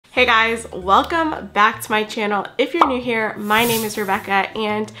Hey guys, welcome back to my channel. If you're new here, my name is Rebecca,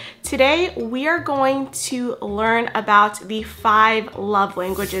 and today we are going to learn about the 5 love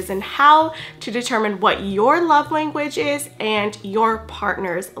languages and how to determine what your love language is and your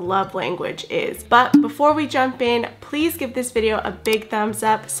partner's love language is. But before we jump in, please give this video a big thumbs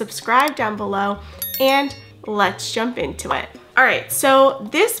up, subscribe down below, and let's jump into it. All right, so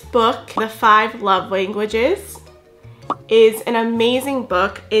this book, The 5 Love Languages, is an amazing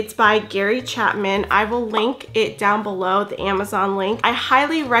book. It's by Gary Chapman. I will link it down below, the Amazon link. I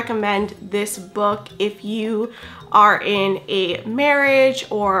highly recommend this book if you are in a marriage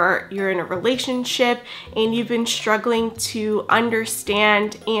or you're in a relationship and you've been struggling to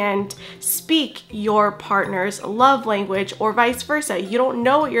understand and speak your partner's love language, or vice versa. You don't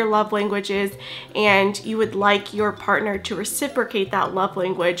know what your love language is and you would like your partner to reciprocate that love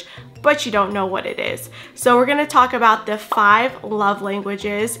language, but you don't know what it is. So we're gonna talk about the 5 love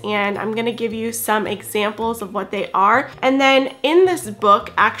languages, and I'm gonna give you some examples of what they are. And then in this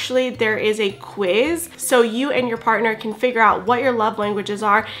book, actually, there is a quiz, so you and your partner can figure out what your love languages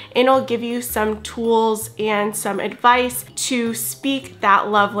are, and it'll give you some tools and some advice to speak that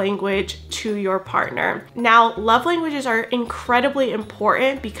love language to your partner. Now, love languages are incredibly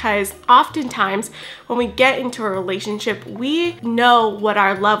important because oftentimes when we get into a relationship, we know what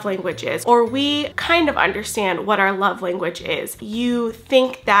our love language is, or we kind of understand what our love language is. You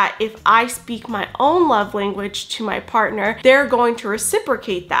think that if I speak my own love language to my partner, they're going to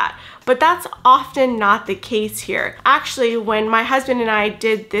reciprocate that. But that's often not the case here. Actually, when my husband and I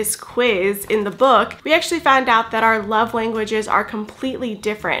did this quiz in the book, we actually found out that our love languages are completely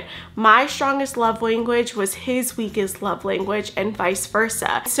different. My strongest love language was his weakest love language, and vice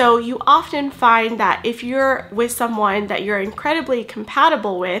versa. So you often find that if you're with someone that you're incredibly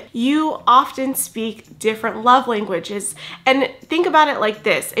compatible with, you often speak different love languages. And think about it like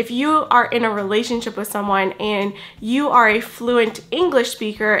this. If you are in a relationship with someone and you are a fluent English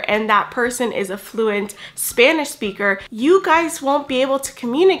speaker and that person is a fluent Spanish speaker, you guys won't be able to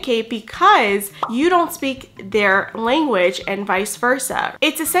communicate because you don't speak their language, and vice versa.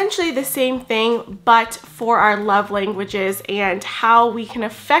 It's essentially the same thing, but for our love languages and how we can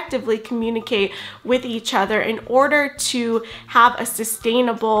effectively communicate with each other in order to have a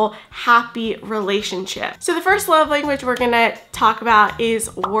sustainable, happy relationship. So the first love language we're gonna talk about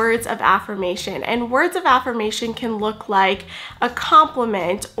is words of affirmation. And words of affirmation can look like a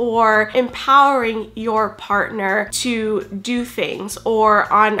compliment, or empowering your partner to do things,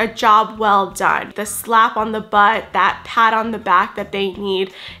 or on a job well done, the slap on the butt, that pat on the back that they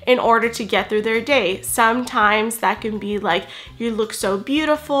need in order to get through their day. Sometimes that can be like, you look so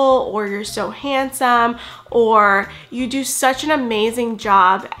beautiful, or you're so handsome, or you do such an amazing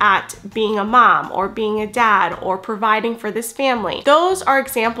job at being a mom or being a dad or providing for this family. Those are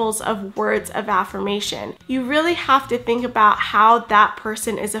examples of words of affirmation. You really have to think about how that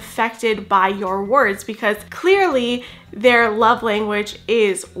person is affected by your words, because clearly their love language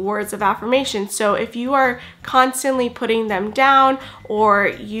is words of affirmation. So if you are constantly putting them down, or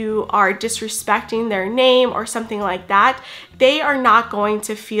you are disrespecting their name or something like that, they are not going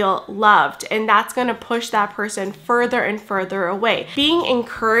to feel loved, and that's going to push that person further and further away. Being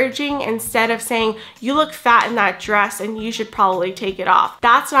encouraging instead of saying, you look fat in that dress and you should probably take it off,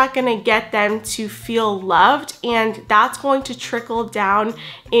 that's not going to get them to feel loved, and that's going to trickle down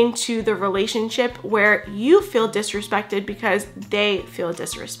into the relationship where you feel disrespected because they feel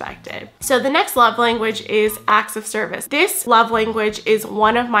disrespected. So the next love language is acts of service. This love language is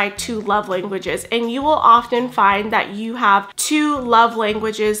one of my 2 love languages, and you will often find that you have 2 love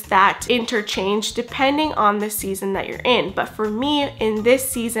languages that interchange depending on the season that you're in. But for me, in this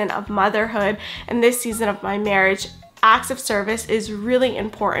season of motherhood and this season of my marriage, acts of service is really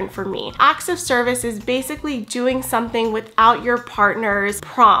important for me. Acts of service is basically doing something without your partner's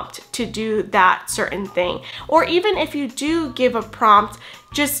prompt to do that certain thing. Or even if you do give a prompt,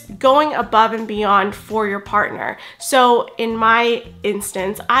 just going above and beyond for your partner. So in my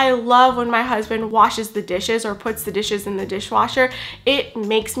instance, I love when my husband washes the dishes or puts the dishes in the dishwasher. It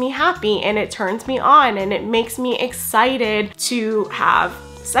makes me happy and it turns me on and it makes me excited to have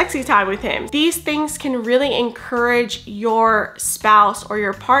sexy time with him. These things can really encourage your spouse or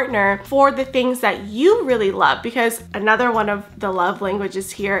your partner for the things that you really love, because another one of the love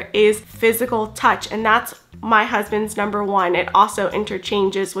languages here is physical touch, and that's my husband's number 1. It also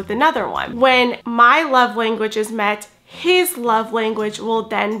interchanges with another one. When my love language is met, his love language will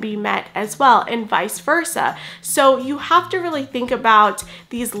then be met as well, and vice versa. So you have to really think about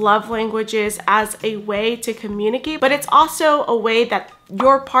these love languages as a way to communicate, but it's also a way that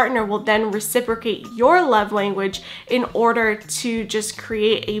your partner will then reciprocate your love language in order to just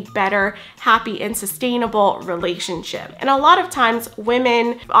create a better, happy, and sustainable relationship. And a lot of times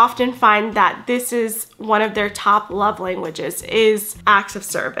women often find that this is one of their top love languages, is acts of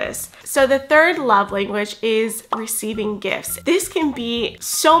service. So the third love language is receiving gifts. This can be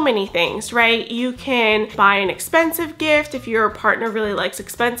so many things, right? You can buy an expensive gift if your partner really likes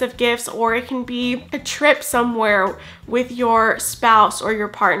expensive gifts, or it can be a trip somewhere with your spouse or your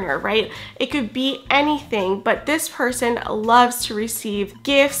partner, right? It could be anything, but this person loves to receive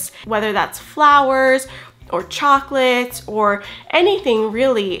gifts, whether that's flowers or chocolates or anything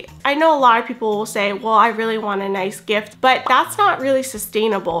really. I know a lot of people will say, well, I really want a nice gift, but that's not really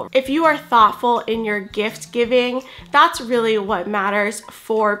sustainable. If you are thoughtful in your gift giving, that's really what matters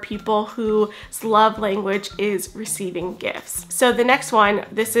for people whose love language is receiving gifts. So the next one,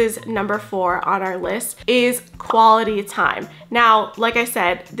 this is number 4 on our list, is quality time. Now, like I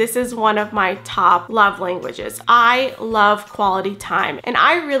said, this is one of my top love languages. I love quality time, and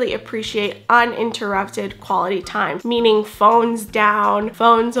I really appreciate uninterrupted quality time, meaning phones down,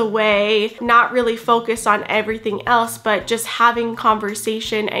 phones away, not really focused on everything else, but just having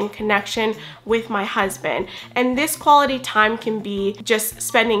conversation and connection with my husband. And this quality time can be just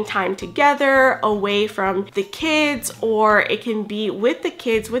spending time together away from the kids, or it can be with the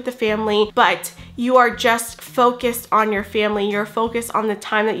kids, with the family, but you are just focused on your family. You're focused on the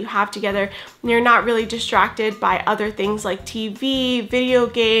time that you have together. You're not really distracted by other things like TV, video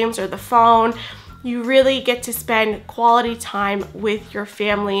games, or the phone. You really get to spend quality time with your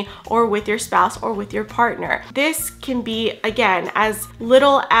family or with your spouse or with your partner. This can be, again, as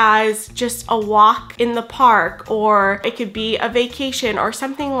little as just a walk in the park, or it could be a vacation or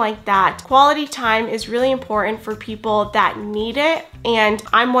something like that. Quality time is really important for people that need it, and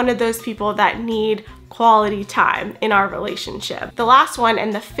I'm one of those people that need quality time in our relationship. The last one,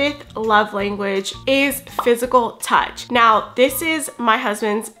 and the 5th love language, is physical touch. Now, this is my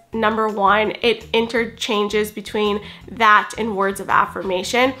husband's number 1. It interchanges between that and words of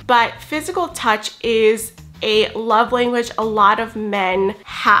affirmation, but physical touch is a love language a lot of men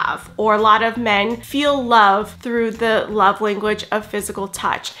have, or a lot of men feel love through the love language of physical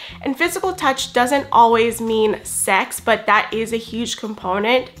touch. And physical touch doesn't always mean sex, but that is a huge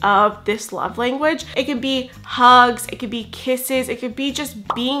component of this love language. It could be hugs, it could be kisses, it could be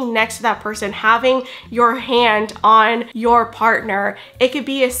just being next to that person, having your hand on your partner. It could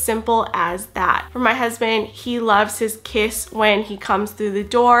be as simple as that. For my husband, he loves his kiss when he comes through the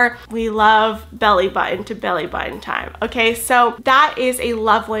door. We love belly button to belly button time. Okay, so that is a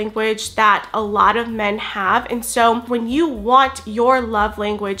love language that a lot of men have. And so when you want your love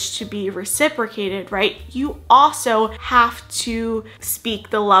language to be reciprocated, right, you also have to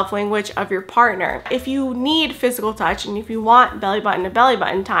speak the love language of your partner. If you need physical touch and if you want belly button to belly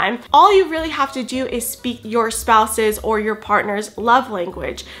button time, all you really have to do is speak your spouse's or your partner's love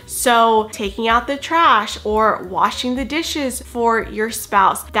language. So taking out the trash or washing the dishes for your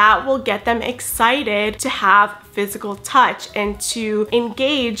spouse, that will get them excited to have physical touch and to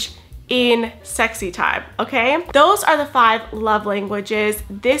engage in sexy time, okay? Those are the 5 love languages.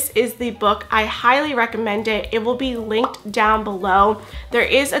 This is the book. I highly recommend it. It will be linked down below. There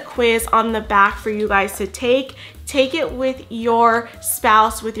is a quiz on the back for you guys to take. Take it with your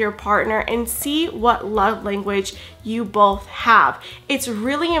spouse, with your partner, and see what love language you both have. It's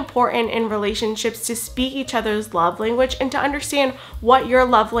really important in relationships to speak each other's love language and to understand what your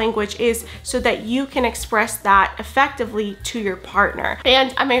love language is so that you can express that effectively to your partner.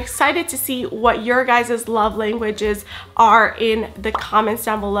 And I'm excited to see what your guys' love languages are in the comments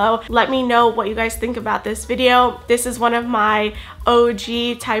down below. Let me know what you guys think about this video. This is one of my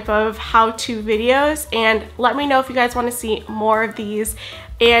OG type of how-to videos, and let me know if you guys want to see more of these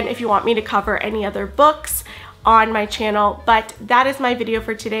and if you want me to cover any other books on my channel. But that is my video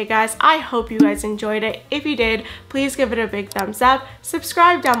for today, guys. I hope you guys enjoyed it. If you did, please give it a big thumbs up,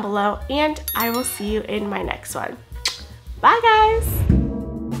 subscribe down below, and I will see you in my next one. Bye, guys.